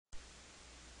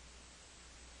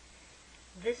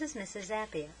This is Mrs.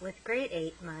 Zappia with Grade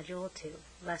 8, Module 2,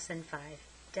 Lesson 5,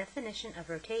 Definition of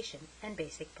Rotation and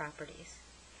Basic Properties.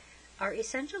 Our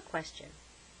essential question: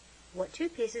 what two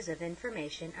pieces of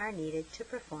information are needed to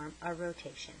perform a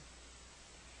rotation?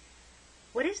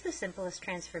 What is the simplest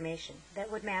transformation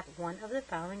that would map one of the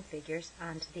following figures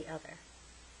onto the other?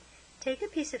 Take a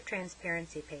piece of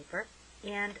transparency paper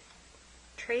and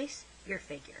trace your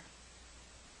figure.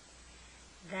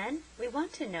 Then we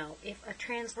want to know if a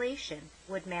translation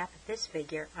would map this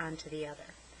figure onto the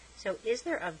other. So is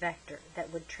there a vector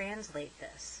that would translate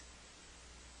this?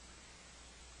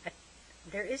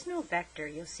 There is no vector.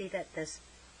 You'll see that this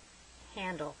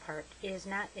handle part is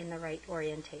not in the right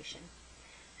orientation.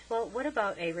 Well, what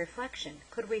about a reflection?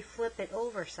 Could we flip it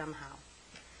over somehow?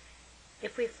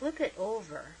 If we flip it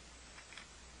over,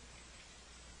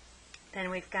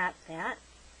 then we've got that.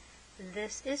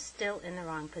 This is still in the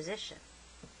wrong position.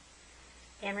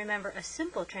 And remember, a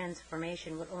simple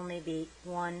transformation would only be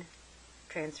one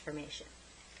transformation.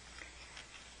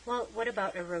 Well, what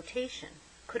about a rotation?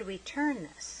 Could we turn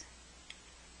this?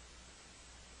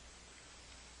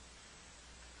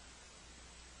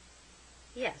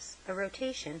 Yes, a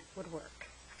rotation would work.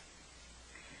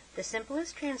 The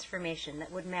simplest transformation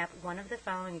that would map one of the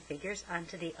following figures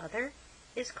onto the other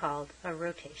is called a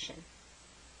rotation.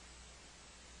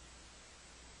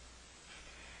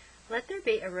 Let there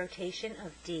be a rotation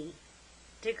of d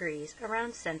degrees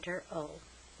around center O.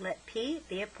 Let P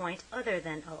be a point other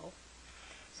than O.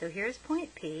 So here's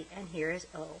point P and here is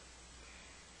O.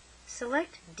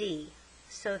 Select D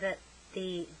so that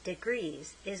the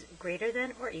degrees is greater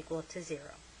than or equal to 0.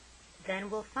 Then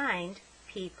we'll find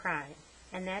P prime,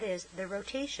 and that is the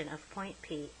rotation of point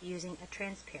P using a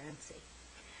transparency.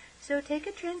 So take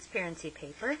a transparency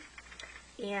paper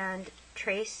and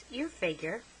trace your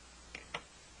figure.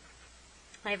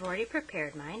 I've already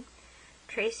prepared mine.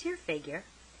 Trace your figure,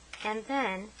 and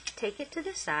then take it to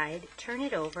the side, turn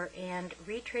it over, and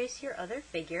retrace your other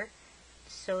figure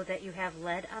so that you have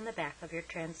lead on the back of your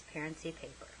transparency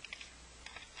paper,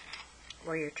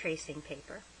 or your tracing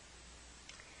paper.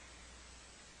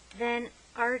 Then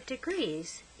our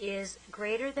degrees is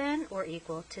greater than or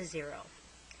equal to 0.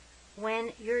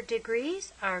 When your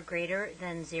degrees are greater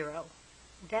than 0,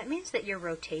 that means that your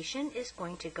rotation is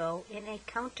going to go in a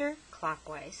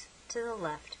counterclockwise to the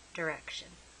left direction.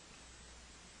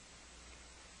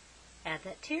 Add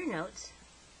that to your notes.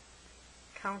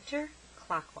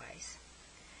 Counterclockwise.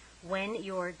 When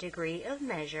your degree of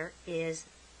measure is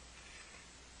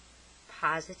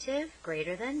positive,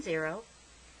 greater than 0,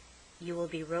 you will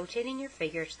be rotating your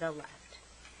figure to the left.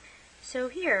 So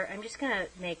here, I'm just going to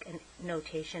make a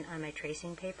notation on my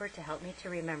tracing paper to help me to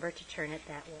remember to turn it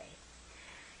that way.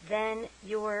 Then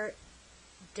your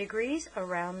degrees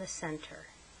around the center.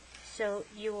 So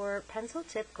your pencil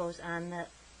tip goes on the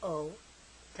O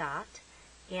dot,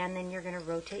 and then you're going to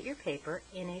rotate your paper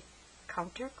in a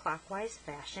counterclockwise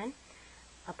fashion,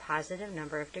 a positive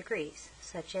number of degrees,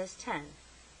 such as 10,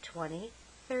 20,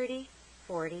 30,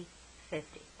 40,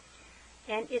 50.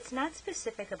 And it's not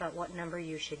specific about what number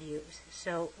you should use.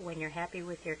 So when you're happy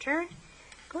with your turn,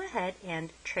 go ahead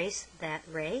and trace that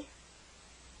ray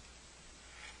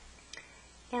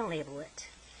and label it.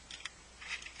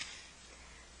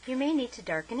 You may need to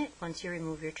darken it once you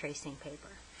remove your tracing paper.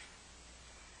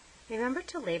 Remember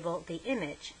to label the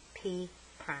image P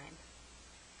prime.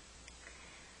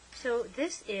 So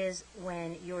this is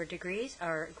when your degrees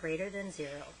are greater than 0,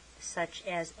 such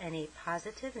as any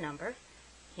positive number,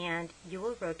 and you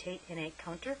will rotate in a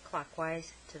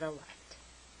counterclockwise to the left.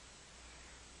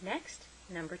 Next,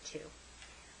 number 2.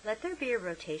 Let there be a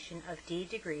rotation of d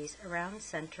degrees around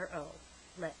center O.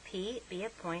 Let P be a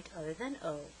point other than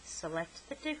O. Select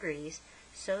the degrees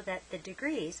so that the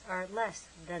degrees are less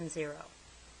than 0.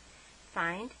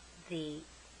 Find the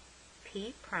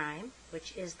P prime,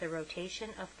 which is the rotation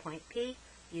of point P,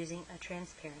 using a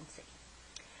transparency.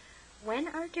 When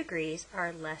our degrees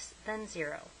are less than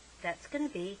 0, that's going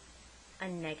to be a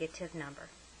negative number.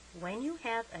 When you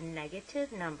have a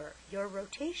negative number, your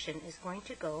rotation is going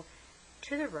to go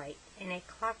to the right in a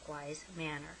clockwise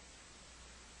manner.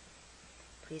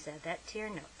 Please add that to your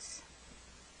notes.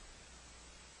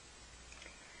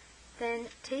 Then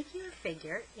take your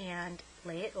figure and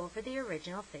lay it over the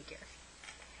original figure.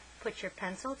 Put your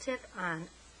pencil tip on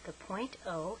the point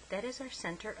O, that is our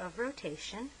center of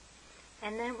rotation,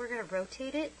 and then we're going to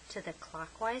rotate it to the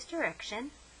clockwise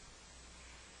direction,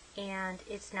 and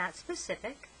it's not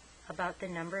specific about the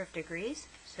number of degrees,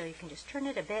 so you can just turn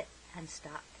it a bit and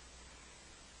stop.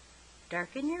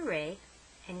 Darken your ray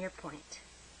and your point.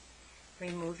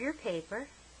 Remove your paper,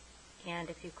 and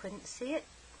if you couldn't see it,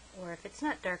 or if it's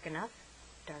not dark enough,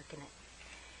 darken it.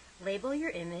 Label your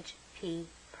image P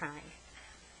prime.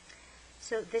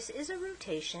 So this is a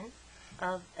rotation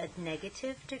of a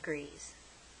negative degrees.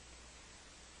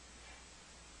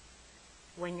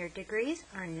 When your degrees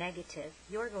are negative,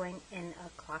 you're going in a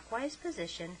clockwise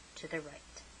position to the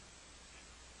right.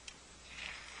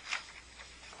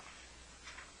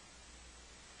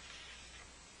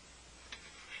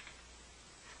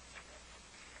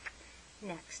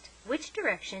 Next, which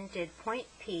direction did point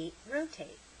P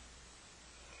rotate?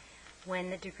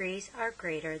 When the degrees are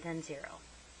greater than 0.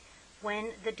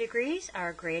 When the degrees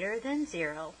are greater than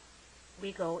 0,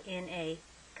 we go in a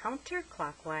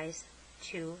counterclockwise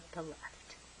to the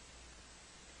left.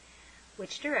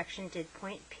 Which direction did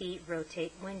point P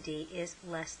rotate when D is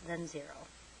less than 0?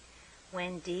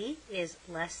 When D is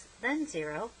less than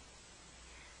 0,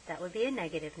 that would be a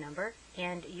negative number,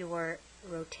 and your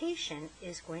rotation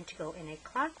is going to go in a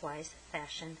clockwise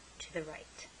fashion to the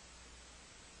right.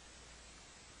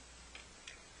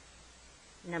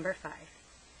 Number 5.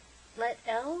 Let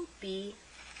L be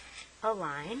a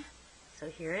line. So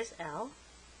here is L.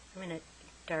 I'm going to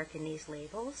darken these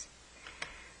labels.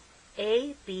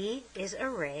 AB is a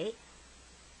ray.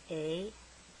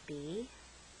 AB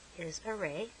is a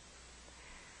ray.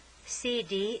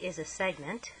 CD is a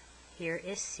segment. Here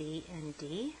is C and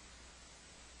D.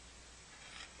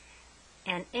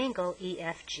 And angle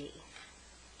EFG.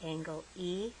 Angle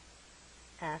EFG.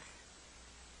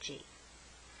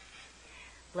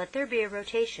 Let there be a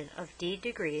rotation of D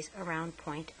degrees around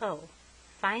point O.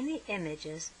 Find the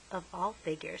images of all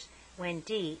figures when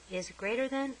D is greater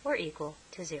than or equal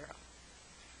to 0.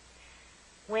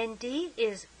 When D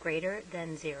is greater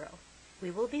than 0, we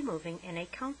will be moving in a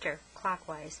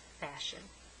counterclockwise fashion.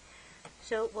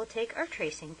 So we'll take our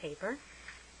tracing paper.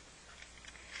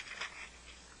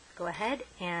 Go ahead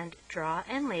and draw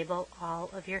and label all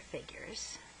of your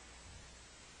figures.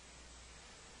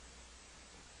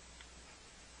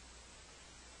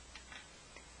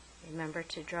 Remember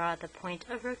to draw the point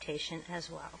of rotation as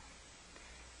well.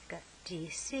 We've got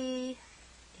DC,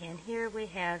 and here we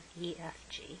have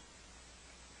EFG.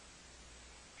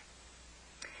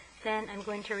 Then I'm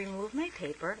going to remove my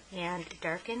paper and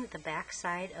darken the back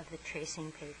side of the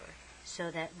tracing paper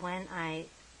so that when I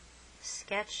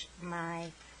sketch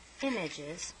my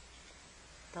images,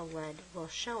 the lead will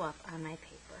show up on my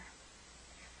paper.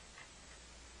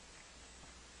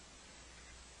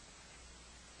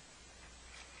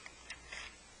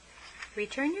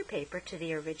 Return your paper to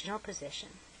the original position.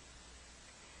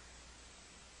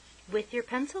 With your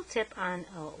pencil tip on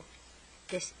O,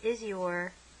 this is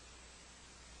your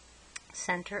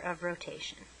center of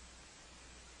rotation.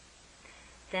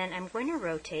 Then I'm going to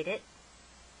rotate it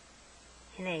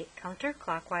in a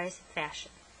counterclockwise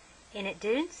fashion. And it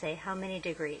didn't say how many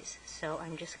degrees, so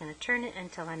I'm just going to turn it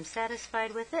until I'm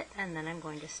satisfied with it, and then I'm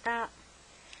going to stop,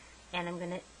 and I'm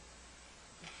going to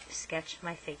sketch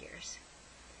my figures.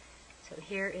 So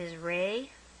here is ray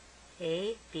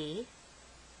AB.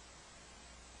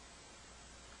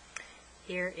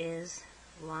 Here is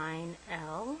line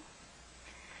L,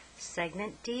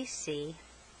 segment DC,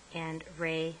 and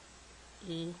ray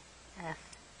EFG.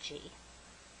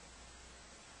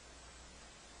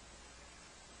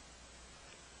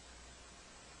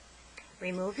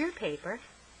 Remove your paper,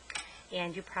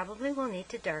 and you probably will need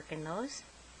to darken those.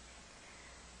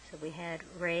 So we had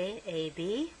ray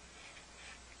AB,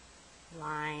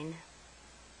 line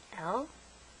L.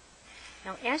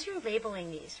 Now as you're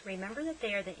labeling these, remember that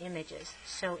they are the images,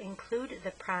 so include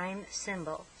the prime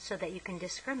symbol so that you can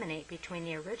discriminate between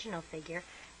the original figure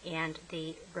and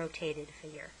the rotated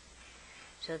figure.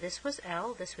 So this was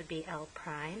L, this would be L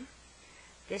prime.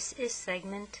 This is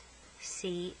segment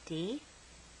CD.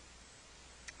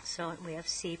 So we have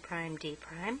C prime, D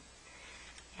prime.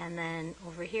 And then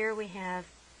over here we have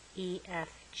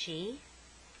EFG,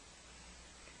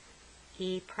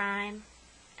 E prime,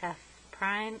 F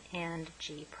prime, and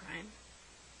G prime.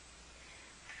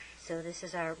 So this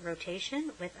is our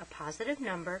rotation with a positive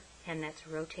number, and that's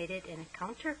rotated in a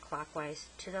counterclockwise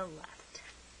to the left.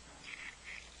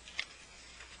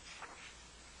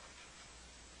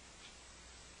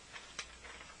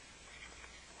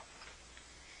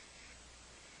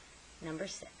 Number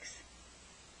 6.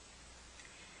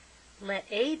 Let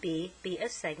AB be a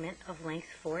segment of length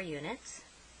 4 units.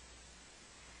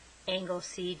 Angle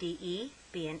CDE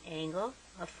be an angle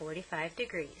of 45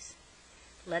 degrees.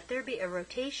 Let there be a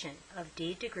rotation of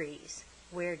D degrees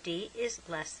where D is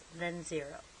less than 0,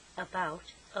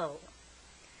 about O.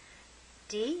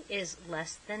 D is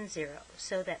less than 0,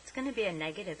 so that's going to be a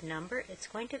negative number. It's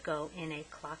going to go in a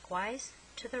clockwise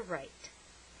to the right.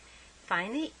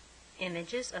 Find the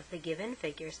images of the given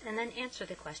figures and then answer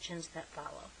the questions that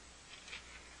follow.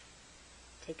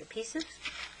 take a piece of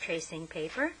tracing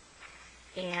paper,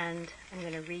 and I'm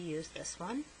going to reuse this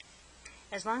one.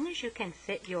 As long as you can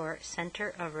fit your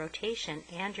center of rotation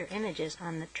and your images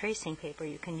on the tracing paper,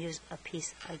 you can use a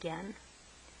piece again.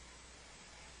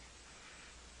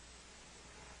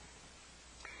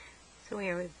 So we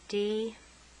are with D,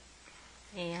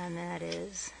 and that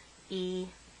is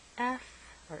EF,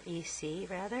 or EC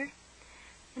rather,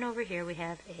 and over here we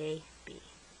have AB. I'm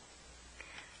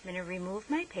going to remove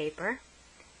my paper,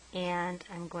 and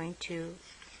I'm going to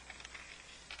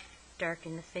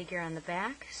darken the figure on the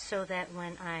back so that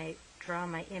when I draw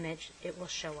my image, it will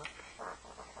show up.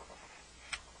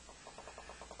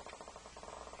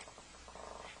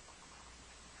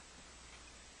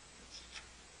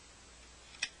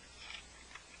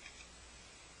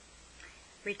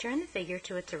 Return the figure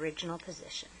to its original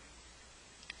position.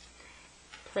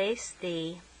 Place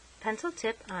the pencil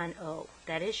tip on O.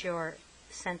 That is your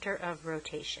center of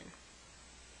rotation.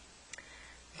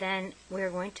 Then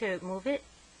we're going to move it.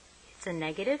 It's a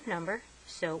negative number,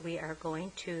 so we are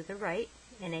going to the right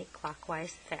in a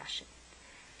clockwise fashion.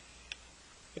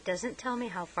 It doesn't tell me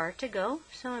how far to go,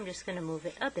 so I'm just going to move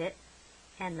it a bit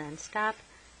and then stop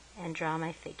and draw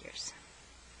my figures.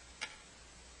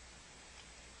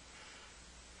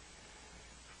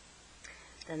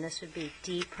 Then this would be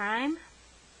D prime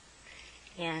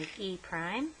and E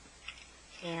prime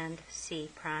and C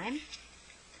prime.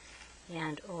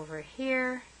 And over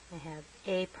here I have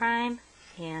A prime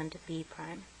and B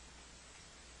prime.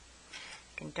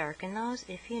 You can darken those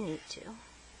if you need to.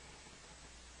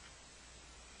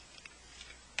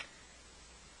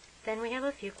 Then we have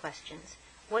a few questions.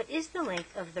 What is the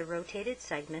length of the rotated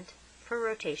segment for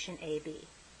rotation AB?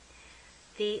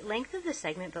 The length of the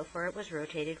segment before it was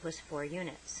rotated was 4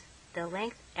 units. The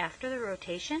length after the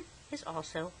rotation is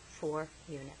also 4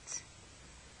 units.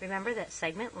 Remember that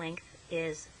segment length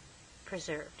is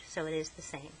preserved, so it is the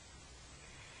same.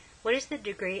 What is the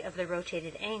degree of the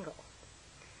rotated angle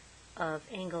of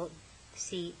angle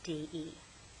CDE?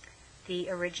 The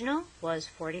original was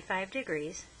 45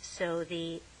 degrees, so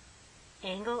the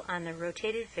angle on the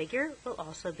rotated figure will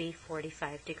also be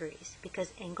 45 degrees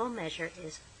because angle measure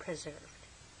is preserved.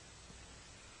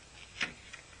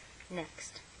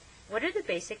 Next, what are the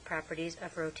basic properties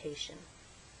of rotation?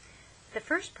 The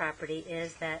first property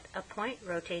is that a point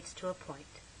rotates to a point,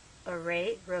 a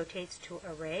ray rotates to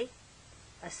a ray,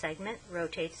 a segment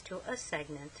rotates to a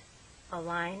segment, a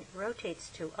line rotates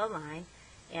to a line,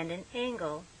 and an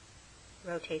angle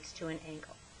rotates to an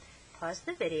angle. Pause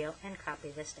the video and copy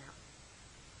this down.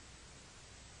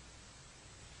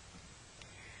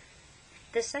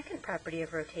 The second property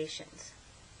of rotations.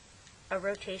 A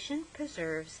rotation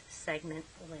preserves segment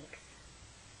length.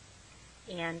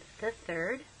 And the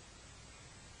third,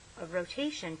 a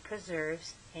rotation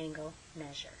preserves angle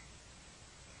measure.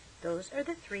 Those are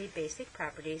the 3 basic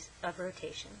properties of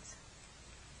rotations.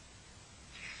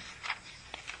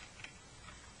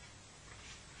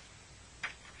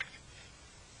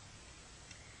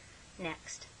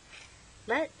 Next,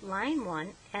 let line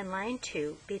 1 and line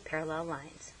 2 be parallel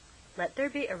lines. Let there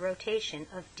be a rotation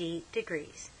of d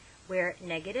degrees, where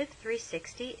negative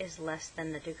 360 is less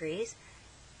than the degrees,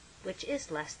 which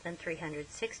is less than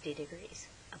 360 degrees,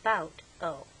 about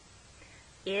O.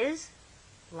 Is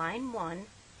line 1,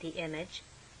 the image,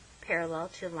 parallel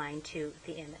to line 2,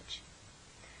 the image?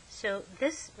 So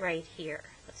this right here,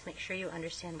 let's make sure you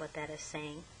understand what that is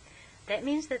saying. That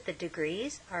means that the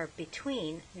degrees are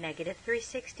between negative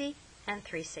 360 and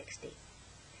 360.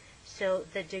 So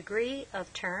the degree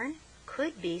of turn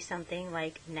could be something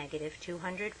like negative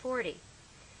 240,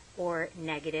 or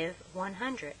negative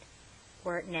 100,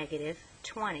 or negative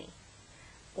 20,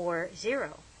 or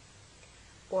 0,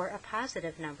 or a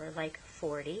positive number like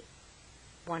 40,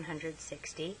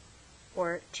 160,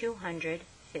 or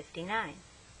 259.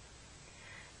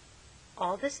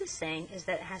 All this is saying is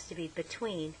that it has to be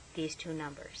between these 2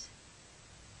 numbers.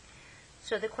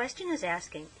 So the question is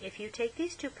asking, if you take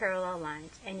these 2 parallel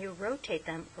lines and you rotate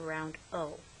them around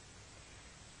O,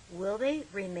 will they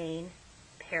remain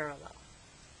parallel?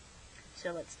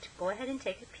 So let's go ahead and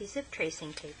take a piece of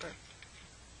tracing paper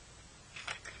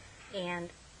and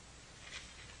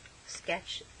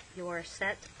sketch your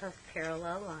set of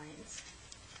parallel lines.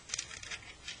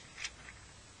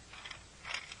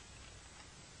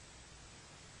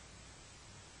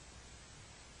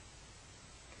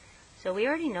 So we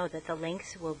already know that the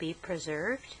lengths will be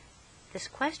preserved. This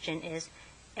question is,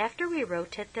 after we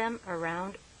rotate them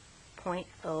around point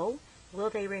O,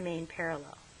 will they remain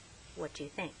parallel? What do you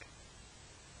think?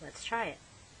 Let's try it.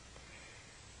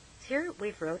 Here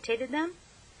we've rotated them.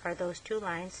 Are those 2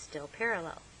 lines still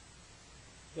parallel?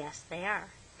 Yes, they are.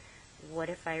 What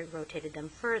if I rotated them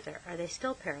further? Are they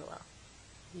still parallel?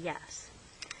 Yes.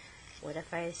 What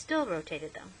if I still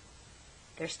rotated them?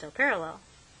 They're still parallel.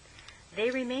 They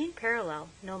remain parallel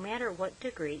no matter what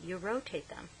degree you rotate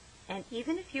them. And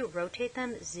even if you rotate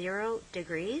them 0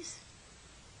 degrees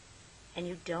and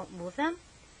you don't move them,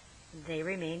 they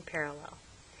remain parallel.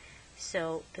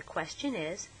 So the question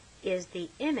is the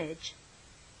image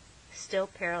still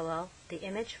parallel, the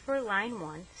image for line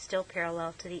 1 still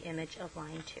parallel to the image of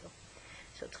line 2?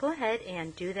 So let's go ahead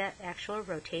and do that actual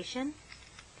rotation.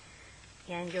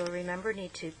 And you'll remember,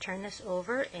 need to turn this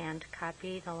over and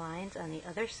copy the lines on the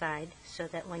other side so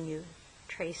that when you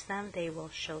trace them, they will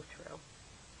show through.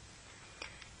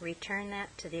 Return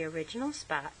that to the original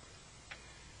spot.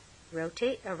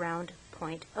 Rotate around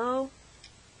point O.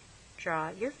 Draw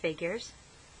your figures.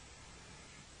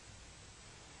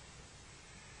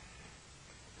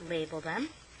 Label them.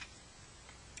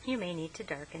 You may need to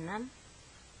darken them.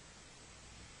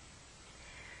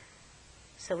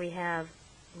 So we have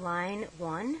line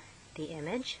 1, the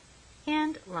image,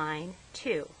 and line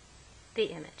 2, the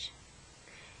image.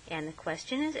 And the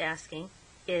question is asking,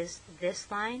 is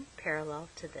this line parallel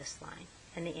to this line?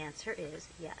 And the answer is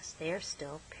yes, they are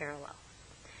still parallel.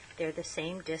 They're the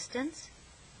same distance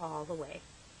all the way.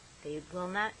 They will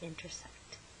not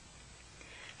intersect.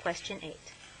 Question 8.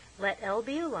 Let L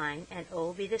be a line and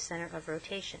O be the center of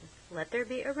rotation. Let there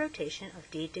be a rotation of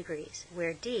d degrees,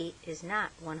 where d is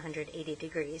not 180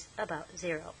 degrees about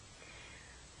 0,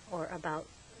 or about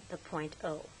the point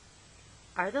O.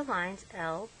 Are the lines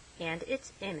L and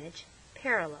its image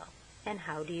parallel, and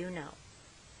how do you know?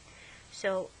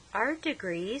 So our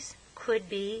degrees could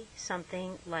be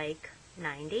something like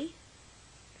 90.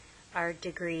 Our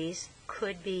degrees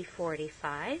could be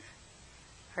 45.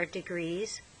 Our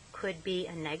degrees could be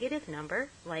a negative number,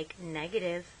 like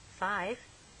 -5.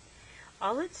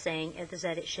 All it's saying is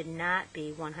that it should not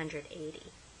be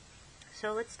 180.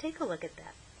 So let's take a look at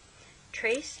that.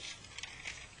 Trace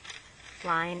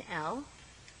line L.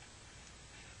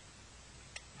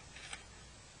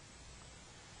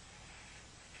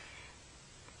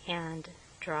 And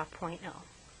draw point O.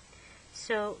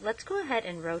 So let's go ahead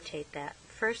and rotate that.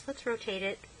 First, let's rotate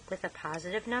it with a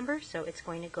positive number, so it's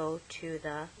going to go to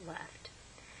the left.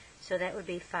 So that would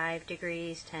be 5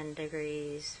 degrees, 10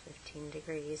 degrees, 15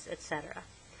 degrees, etc.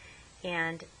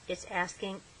 And it's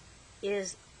asking,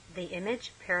 is the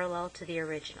image parallel to the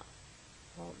original?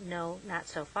 Well, no, not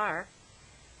so far.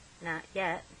 Not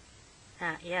yet.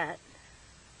 Not yet.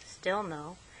 Still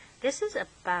no. This is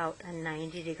about a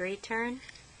 90-degree turn,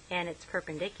 and it's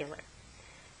perpendicular.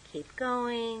 Keep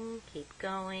going, keep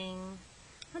going.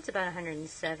 That's about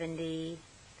 170.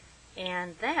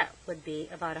 And that would be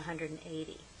about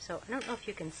 180. So I don't know if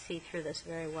you can see through this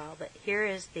very well, but here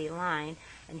is the line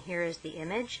and here is the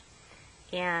image,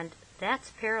 and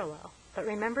that's parallel. But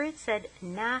remember, it said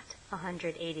not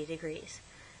 180 degrees.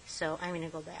 So I'm going to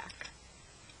go back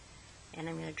and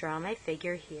I'm going to draw my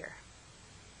figure here.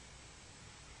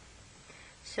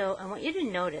 So I want you to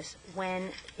notice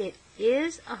when it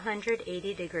is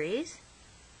 180 degrees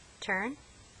turn,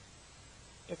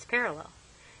 it's parallel.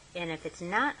 And if it's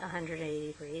not 180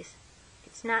 degrees,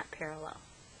 it's not parallel.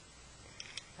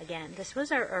 Again, this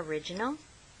was our original,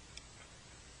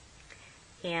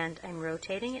 and I'm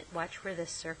rotating it. Watch where this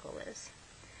circle is.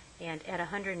 And at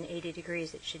 180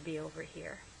 degrees, it should be over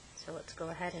here. So let's go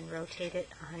ahead and rotate it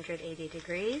 180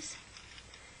 degrees.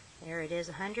 There it is,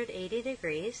 180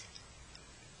 degrees,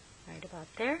 right about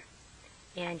there.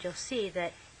 And you'll see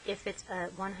that if it's a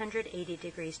 180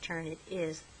 degrees turn, it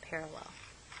is parallel.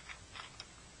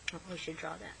 We should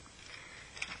draw that.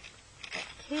 Back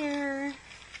here,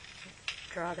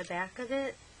 draw the back of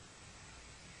it.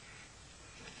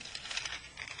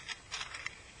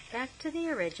 Back to the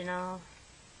original.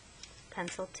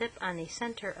 Pencil tip on the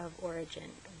center of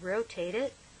origin. Rotate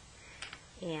it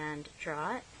and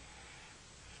draw it.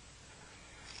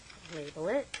 Label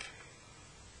it.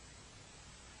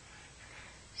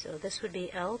 So this would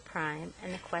be L prime,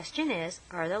 and the question is,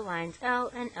 are the lines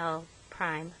L and L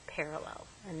prime parallel?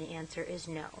 And the answer is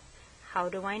no. How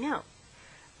do I know?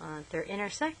 If they're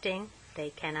intersecting, they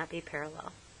cannot be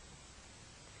parallel.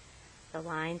 The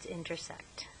lines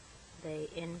intersect. They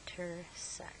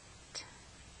intersect.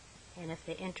 And if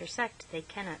they intersect, they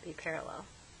cannot be parallel.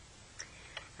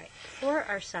 All right, for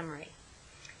our summary,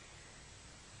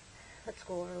 let's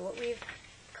go over what we've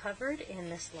covered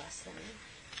in this lesson.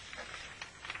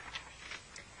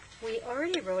 We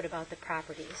already wrote about the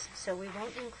properties, so we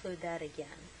won't include that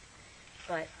again,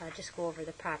 but just go over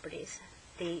the properties.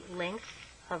 The length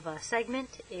of a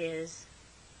segment is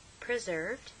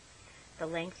preserved. The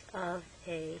length of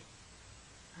a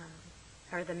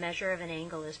or the measure of an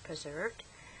angle is preserved.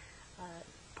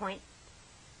 Point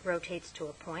rotates to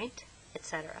a point,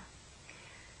 etc.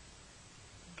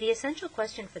 The essential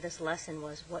question for this lesson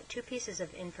was what two pieces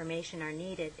of information are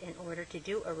needed in order to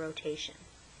do a rotation.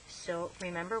 So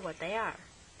remember what they are.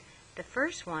 The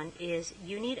first one is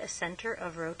you need a center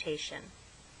of rotation.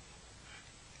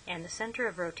 And the center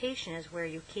of rotation is where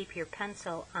you keep your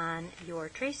pencil on your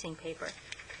tracing paper.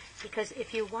 Because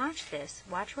if you watch this,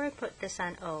 watch where I put this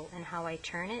on O and how I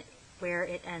turn it, where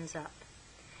it ends up.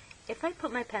 If I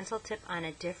put my pencil tip on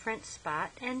a different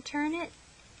spot and turn it,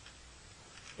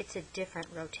 it's a different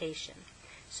rotation.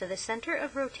 So the center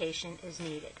of rotation is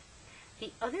needed.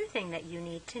 The other thing that you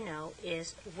need to know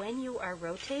is when you are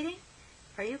rotating,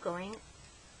 are you going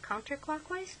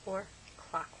counterclockwise or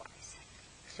clockwise?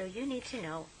 So you need to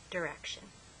know direction.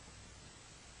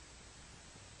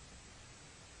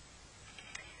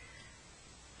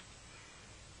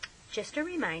 Just a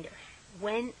reminder,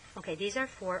 these are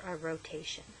for a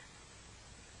rotation.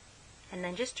 And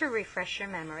then just to refresh your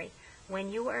memory,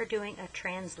 when you are doing a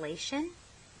translation,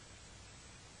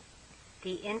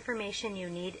 the information you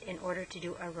need in order to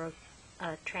do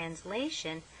a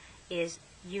translation is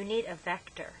you need a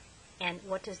vector. And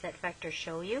what does that vector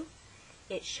show you?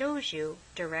 It shows you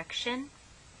direction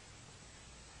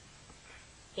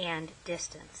and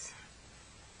distance.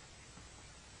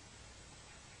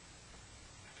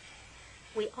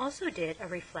 We also did a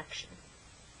reflection.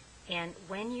 And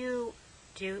when you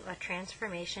do a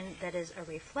transformation that is a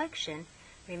reflection,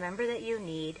 remember that you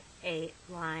need a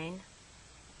line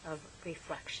of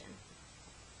reflection.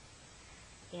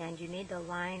 And you need the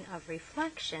line of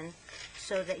reflection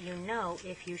so that you know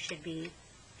if you should be,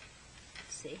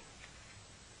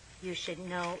 you should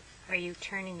know, are you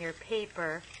turning your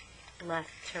paper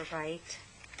left to right,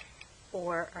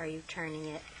 or are you turning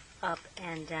it up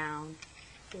and down,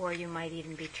 or you might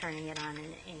even be turning it on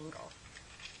an angle.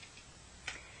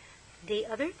 The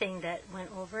other thing that went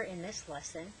over in this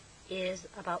lesson is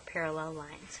about parallel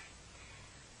lines.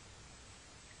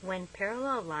 When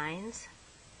parallel lines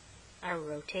are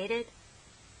rotated,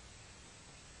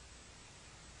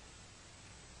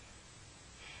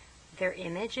 their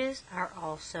images are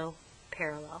also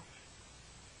parallel.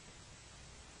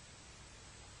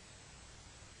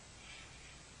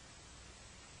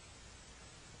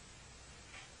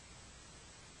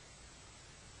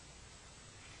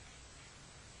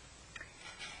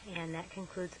 And that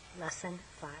concludes Lesson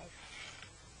 5.